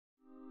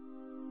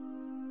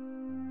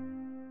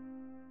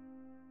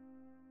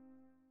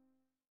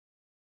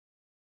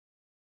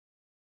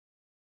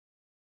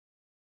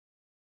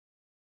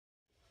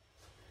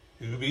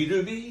Dooby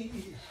dooby.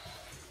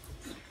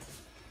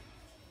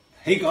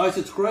 Hey guys,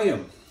 it's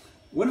Graham.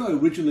 When I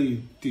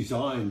originally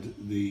designed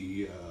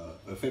the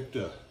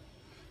Effector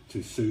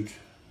to suit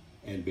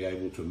and be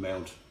able to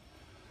mount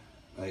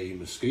a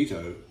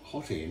mosquito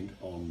hot end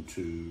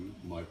onto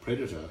my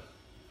Predator,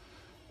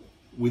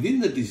 within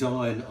the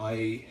design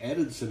I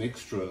added some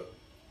extra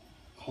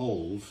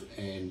holes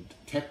and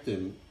tapped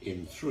them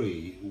in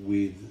three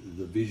with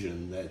the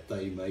vision that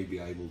they may be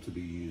able to be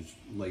used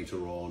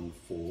later on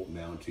for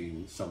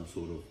mounting some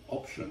sort of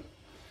option.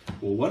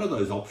 Well, one of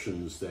those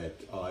options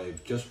that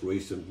I've just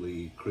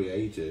recently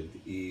created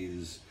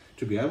is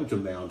to be able to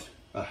mount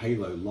a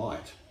halo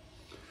light,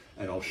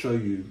 and I'll show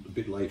you a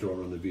bit later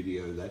on in the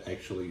video that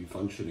actually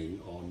functioning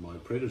on my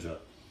Predator.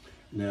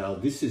 Now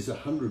this is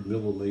 100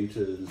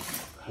 millimeters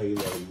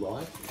halo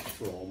light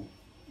from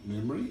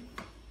memory.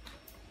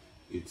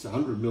 It's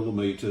 100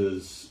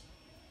 millimeters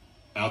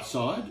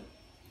outside,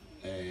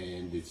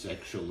 and it's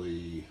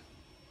actually,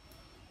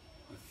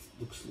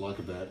 looks like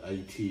about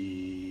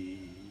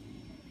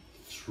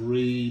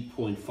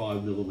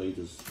 83.5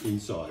 millimeters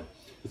inside.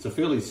 It's a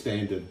fairly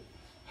standard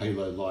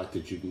halo light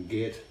that you can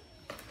get.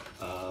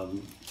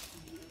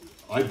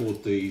 I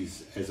bought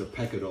these as a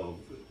packet of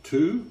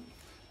 2.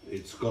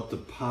 It's got the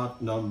part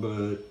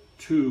number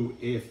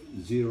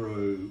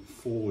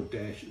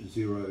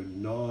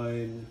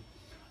 2F04-09.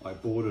 I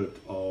bought it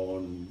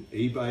on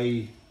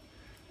eBay,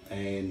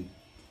 and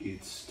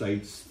it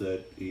states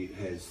that it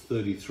has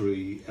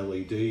 33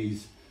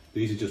 LEDs.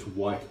 These are just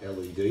white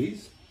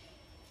LEDs.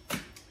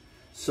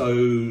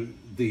 So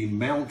the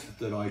mount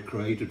that I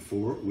created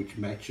for it, which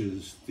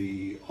matches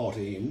the hot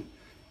end,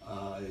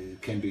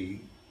 can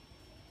be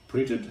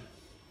printed,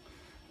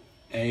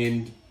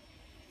 and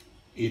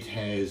it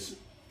has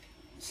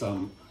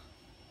some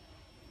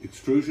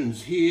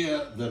extrusions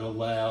here that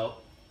allow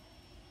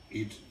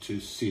it to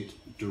sit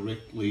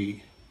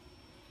directly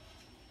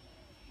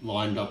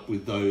lined up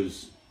with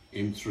those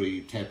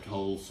M3 tapped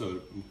holes, so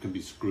it can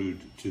be screwed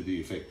to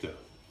the effector.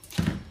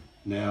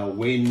 Now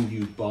when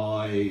you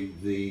buy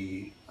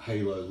the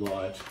halo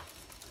light,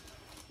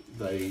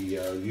 they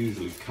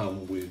usually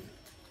come with,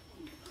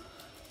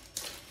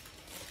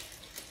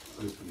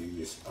 opening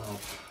this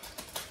up,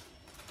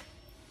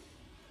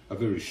 a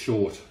very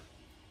short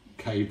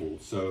cable.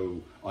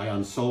 So I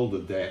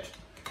unsoldered that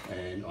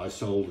and I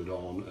soldered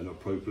on an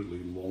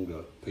appropriately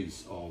longer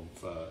piece of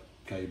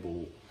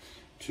cable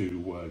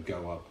to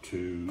go up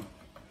to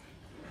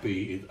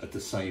be at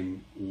the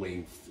same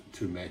length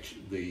to match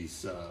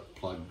these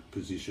plug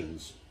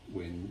positions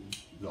when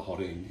the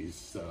hot end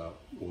is,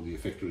 or the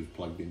effector is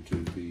plugged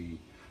into the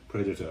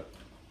Predator.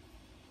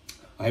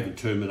 I haven't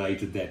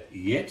terminated that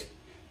yet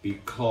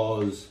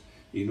because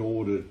in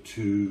order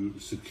to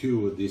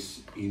secure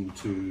this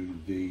into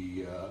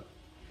the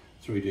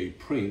 3D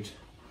print,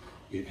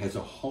 it has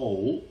a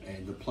hole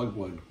and the plug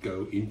won't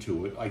go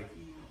into it. I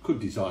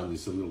could design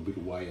this a little bit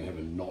away and have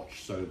a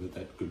notch so that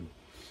that could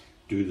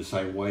do the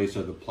same way,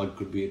 so the plug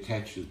could be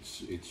attached.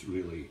 It's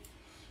really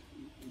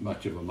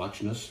much of a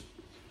muchness,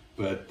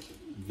 but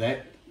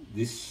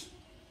this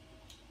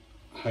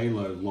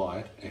halo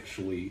light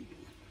actually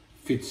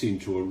fits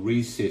into a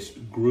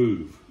recessed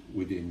groove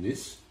within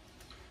this,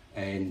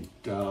 and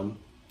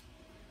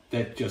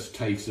that just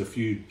takes a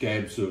few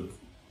dabs of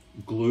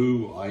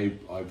glue.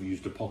 I've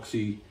used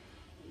epoxy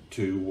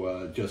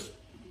to just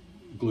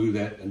glue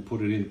that and put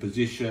it in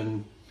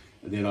position,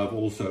 and then I've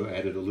also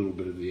added a little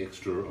bit of the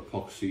extra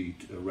epoxy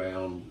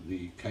around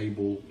the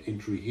cable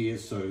entry here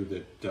so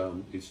that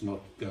it's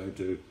not going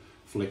to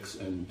flex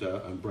and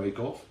break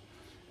off,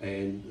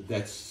 and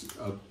that's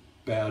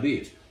about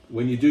it.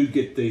 When you do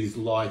get these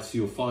lights,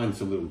 you'll find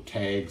some little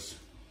tags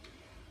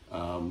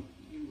from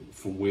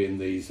when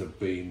these have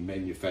been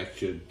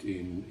manufactured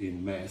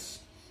in mass,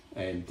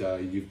 and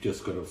you've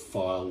just got to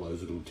file those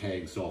little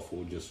tags off,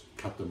 or just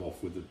cut them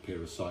off with a pair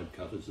of side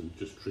cutters and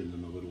just trim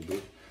them a little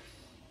bit.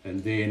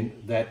 And then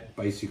that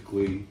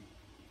basically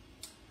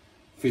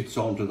fits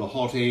onto the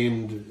hot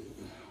end.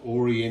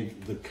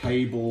 Orient the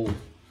cable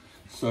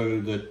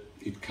so that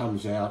it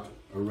comes out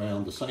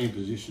around the same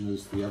position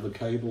as the other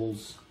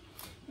cables,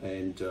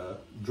 and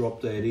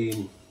drop that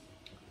in.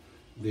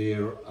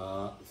 There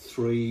are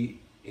 3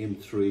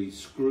 M3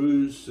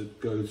 screws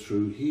that go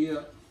through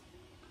here,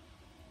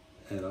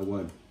 and I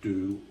won't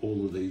do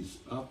all of these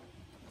up,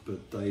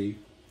 but they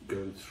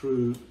go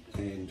through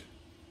and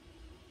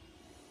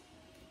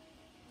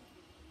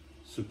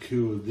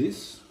secure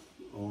this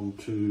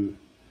onto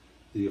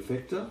the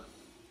effector.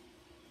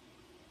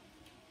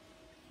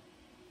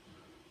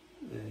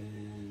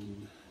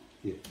 And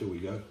yeah, there we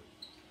go.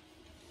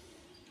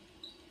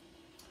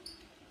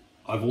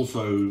 I've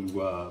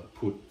also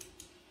put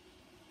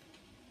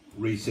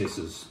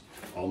recesses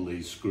on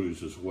these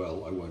screws as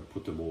well. I won't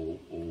put them all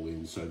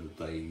in so that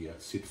they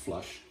sit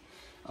flush.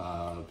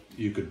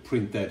 You could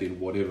print that in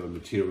whatever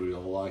material you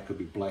like. It could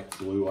be black,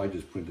 blue. I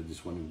just printed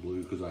this one in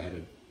blue because I had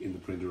it in the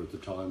printer at the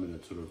time, and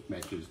it sort of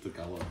matches the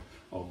color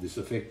of this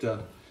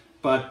effector.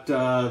 But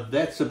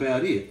that's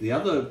about it. The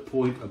other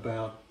point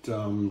about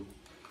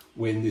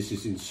when this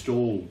is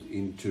installed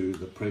into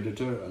the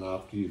Predator and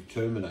after you've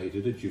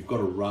terminated it, you've got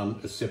to run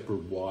a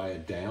separate wire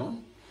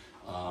down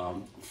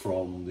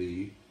from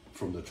the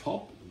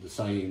top, the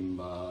same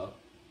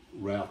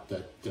route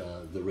that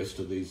the rest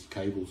of these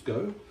cables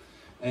go.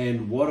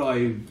 And what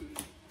I've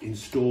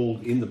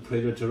installed in the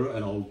Predator,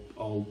 and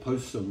I'll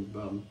post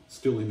some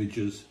still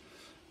images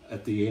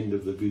at the end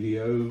of the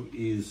video,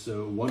 is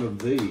one of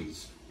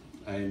these.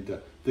 And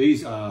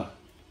these are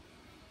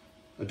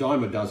a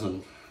dime a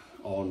dozen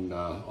on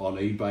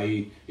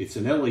eBay. It's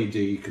an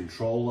LED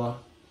controller.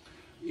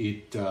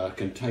 It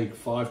can take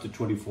 5 to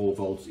 24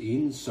 volts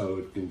in, so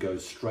it can go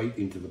straight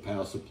into the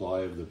power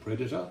supply of the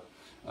Predator.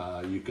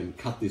 You can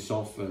cut this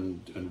off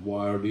and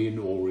wire it in,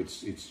 or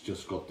it's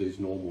just got these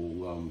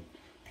normal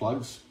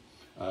plugs.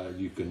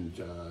 You can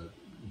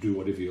do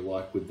whatever you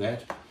like with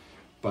that.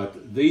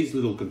 But these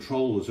little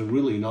controllers are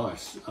really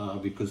nice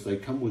because they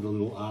come with a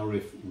little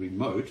RF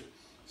remote.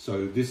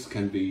 So this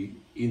can be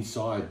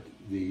inside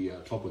the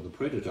top of the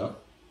Predator.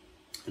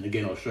 And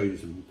again, I'll show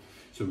you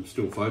some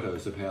still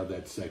photos of how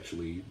that's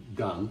actually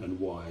done and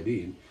wired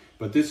in.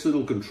 But this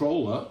little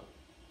controller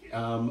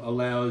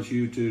allows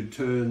you to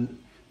turn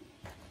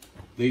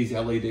these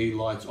LED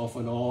lights off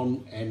and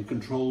on and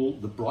control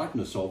the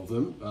brightness of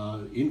them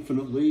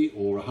infinitely,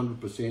 or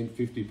 100%,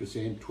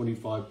 50%,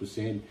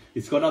 25%.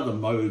 It's got other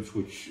modes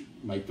which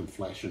make them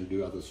flash and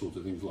do other sorts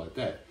of things like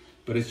that.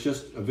 But it's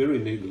just a very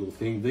neat little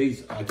thing.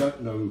 These, I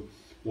don't know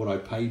what I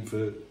paid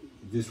for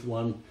this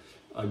one.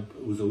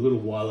 It was a little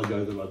while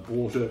ago that I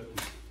bought it.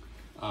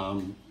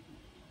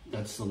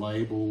 That's the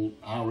label,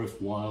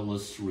 RF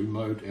wireless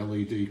remote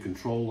LED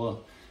controller.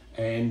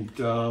 And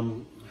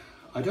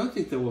I don't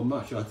think they were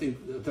much. I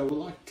think they were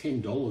like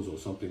 $10 or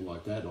something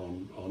like that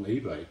on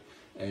eBay.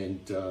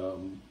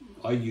 And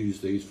I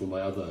use these for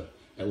my other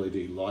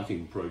LED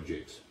lighting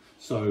projects.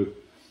 So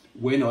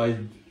when I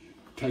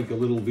take a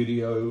little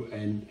video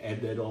and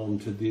add that on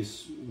to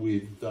this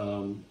with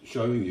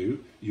showing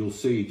you, you'll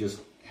see just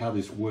how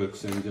this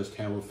works and just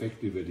how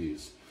effective it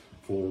is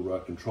for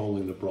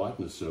controlling the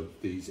brightness of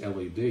these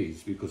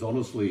LEDs. Because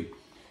honestly,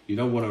 you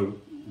don't want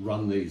to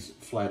run these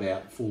flat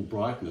out full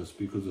brightness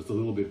because it's a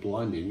little bit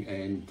blinding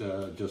and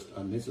just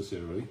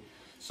unnecessary.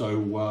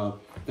 So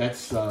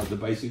that's the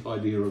basic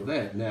idea of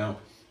that. Now,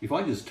 if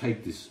I just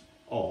take this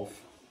off,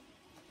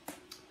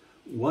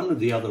 one of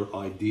the other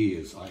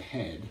ideas I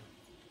had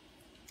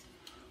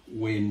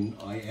when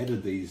I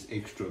added these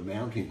extra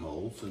mounting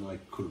holes, and I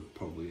could have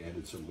probably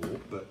added some more,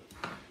 but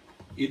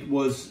it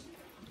was,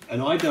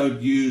 and I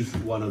don't use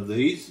one of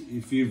these.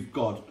 If you've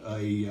got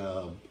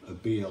a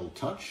BL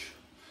Touch,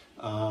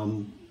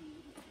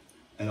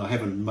 and I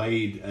haven't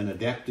made an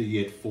adapter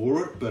yet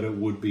for it, but it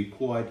would be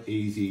quite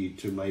easy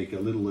to make a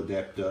little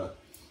adapter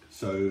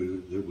so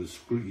that was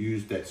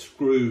use that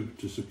screw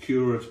to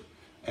secure it,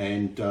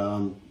 and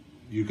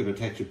you can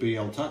attach a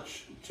BL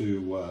Touch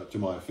to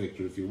my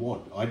Effector if you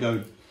want.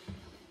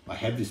 I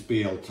have this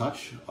BL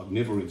Touch. I've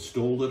never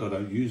installed it. I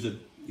don't use it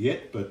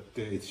yet, but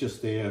it's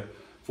just there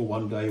for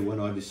one day when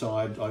I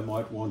decide I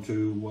might want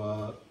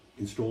to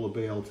install a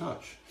BL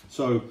Touch.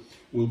 So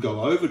we'll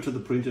go over to the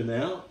printer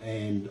now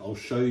and I'll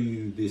show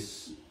you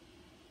this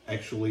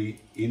actually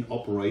in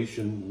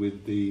operation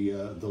with the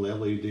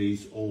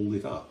LEDs all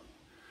lit up.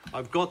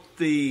 I've got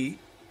the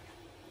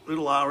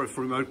little RF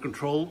remote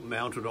control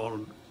mounted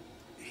on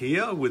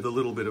here with a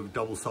little bit of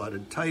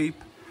double-sided tape.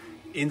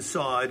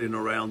 Inside and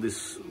around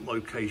this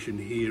location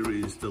here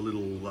is the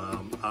little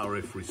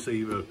RF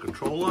receiver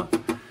controller,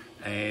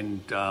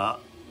 and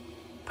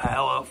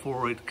power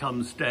for it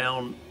comes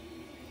down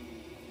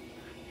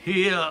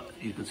here.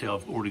 You can see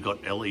I've already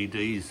got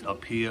LEDs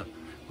up here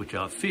which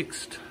are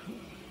fixed.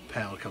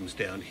 Power comes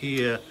down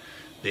here.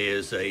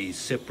 There's a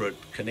separate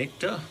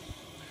connector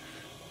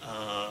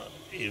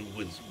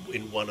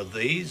in one of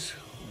these.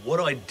 What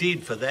I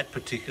did for that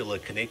particular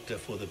connector,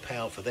 for the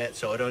power for that,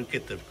 so I don't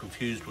get them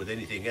confused with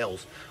anything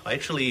else, I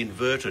actually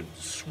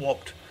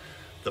swapped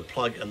the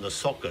plug and the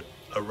socket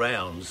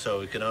around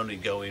so it can only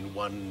go in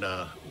one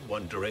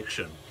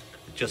direction.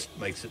 It just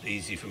makes it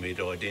easy for me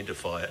to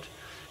identify it.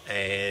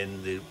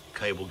 And the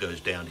cable goes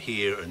down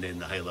here, and then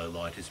the halo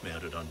light is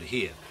mounted under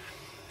here.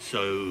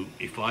 So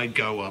if I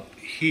go up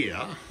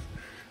here,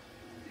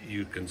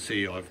 you can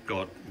see I've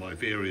got my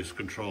various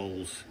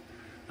controls.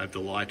 I have the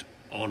light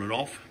on and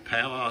off,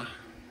 power.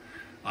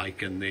 I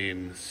can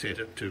then set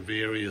it to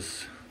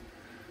various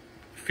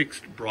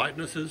fixed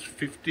brightnesses,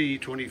 50,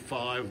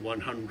 25,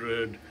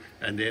 100,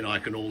 and then I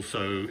can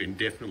also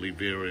indefinitely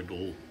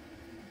variable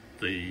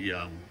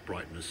the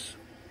brightness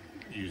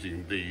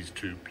using these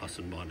two plus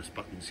and minus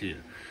buttons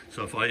here.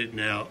 So if I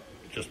now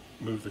just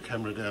move the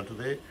camera down to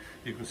there,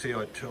 you can see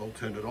I'll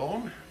turn it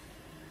on,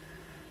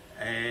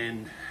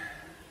 and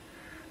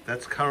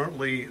that's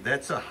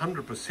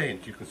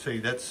 100%. You can see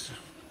that's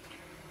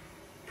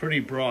pretty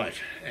bright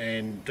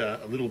and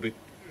a little bit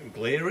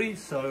glary,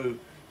 so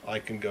I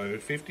can go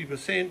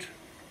 50%.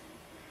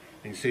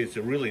 And you see it's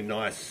a really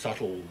nice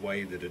subtle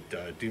way that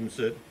it dims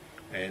it,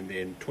 and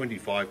then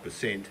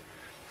 25%.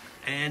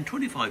 And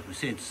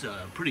 25% is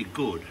pretty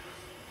good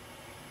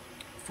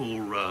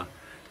for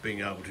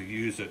being able to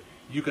use it.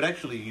 You could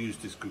actually use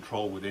this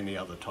control with any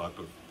other type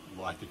of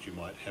light that you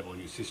might have on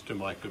your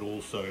system. I could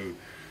also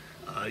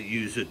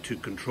use it to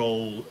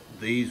control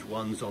these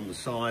ones on the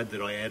side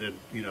that I added,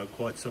 you know,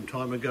 quite some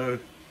time ago.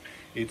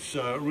 It's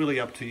really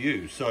up to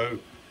you. So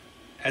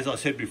as I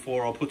said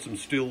before, I'll put some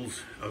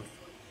stills of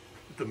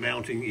the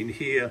mounting in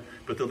here,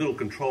 but the little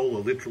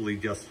controller literally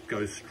just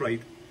goes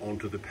straight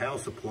onto the power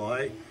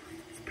supply.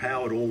 It's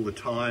powered all the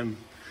time,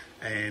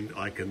 and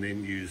I can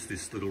then use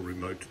this little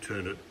remote to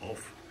turn it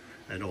off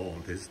and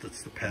on. That's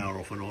the power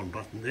off and on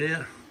button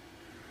there.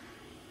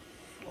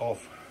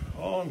 Off,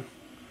 on,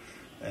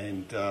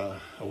 and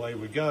away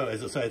we go.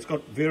 As I say, it's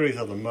got various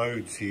other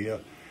modes here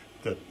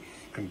that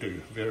can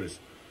do various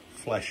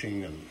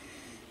flashing and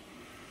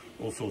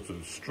all sorts of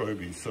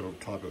stroby sort of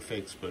type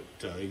effects, but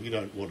you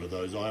don't want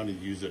those. I only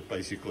use it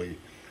basically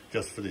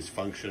just for this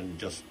function,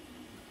 just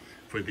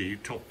for the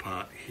top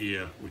part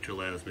here, which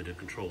allows me to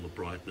control the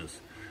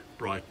brightness.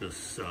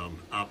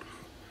 Up,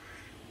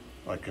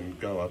 I can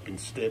go up in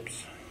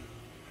steps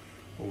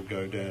or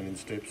go down in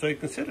steps. So you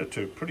can set it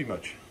to pretty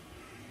much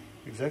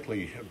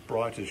exactly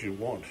bright as you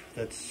want.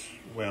 That's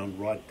wound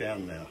right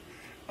down now.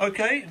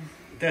 Okay,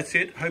 that's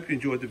it. Hope you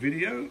enjoyed the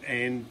video,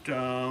 and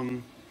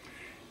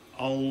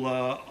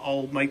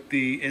I'll make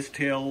the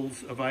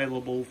STLs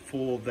available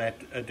for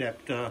that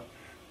adapter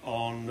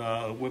on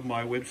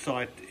my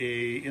website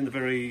in the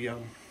very,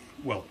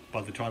 well,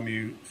 by the time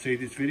you see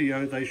this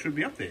video, they should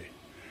be up there.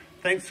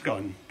 Thanks,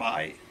 guys.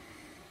 Bye.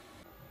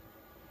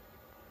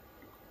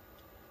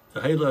 The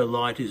halo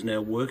light is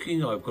now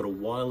working. I've got a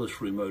wireless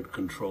remote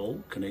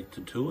control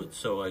connected to it,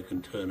 so I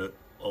can turn it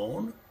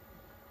on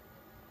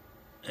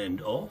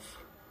and off.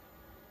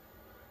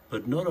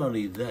 But not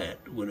only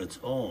that, when it's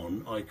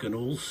on, I can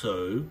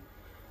also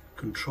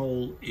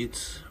control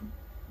its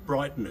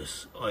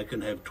brightness. I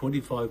can have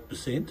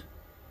 25%,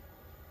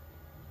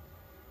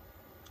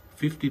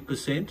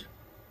 50%,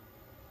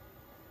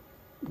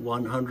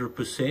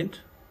 100%,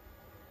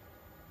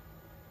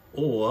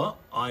 or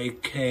I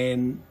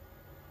can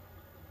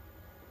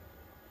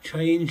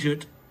change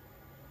it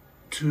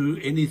to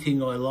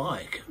anything I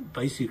like.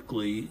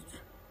 Basically,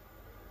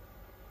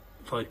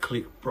 if I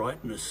click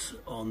brightness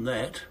on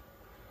that,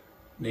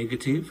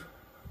 negative,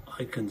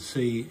 I can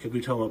see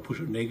every time I push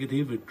it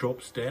negative, it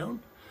drops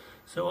down.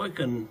 So I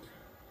can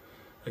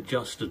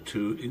adjust it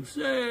to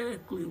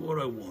exactly what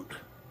I want.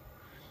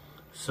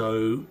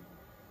 So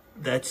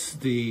that's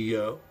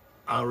the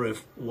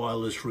RF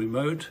wireless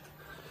remote.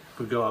 If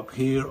we go up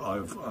here,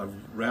 I've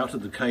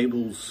routed the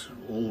cables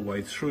all the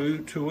way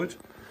through to it.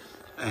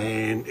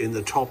 And in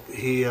the top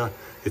here,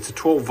 it's a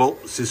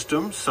 12-volt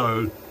system,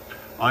 so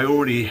I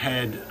already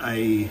had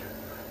a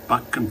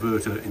buck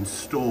converter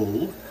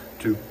installed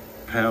to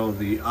power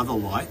the other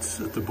lights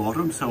at the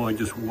bottom, so I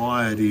just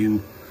wired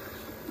in,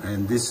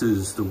 and this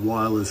is the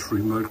wireless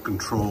remote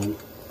control.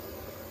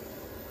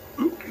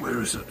 Ooh,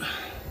 where is it?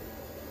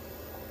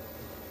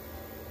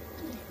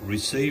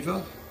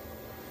 Receiver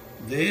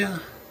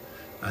there,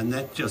 and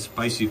that just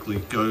basically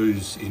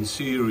goes in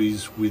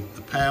series with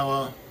the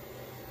power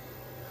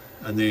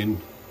and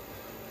then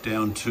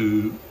down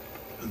to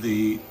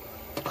the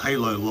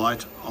halo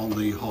light on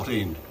the hot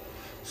end.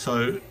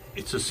 So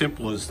it's as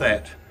simple as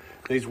that.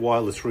 These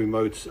wireless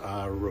remotes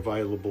are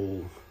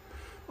available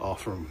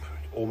from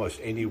almost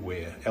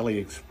anywhere.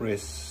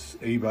 AliExpress,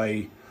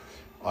 eBay.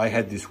 I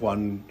had this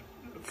one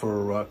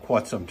for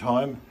quite some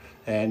time,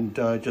 and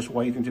just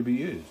waiting to be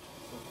used.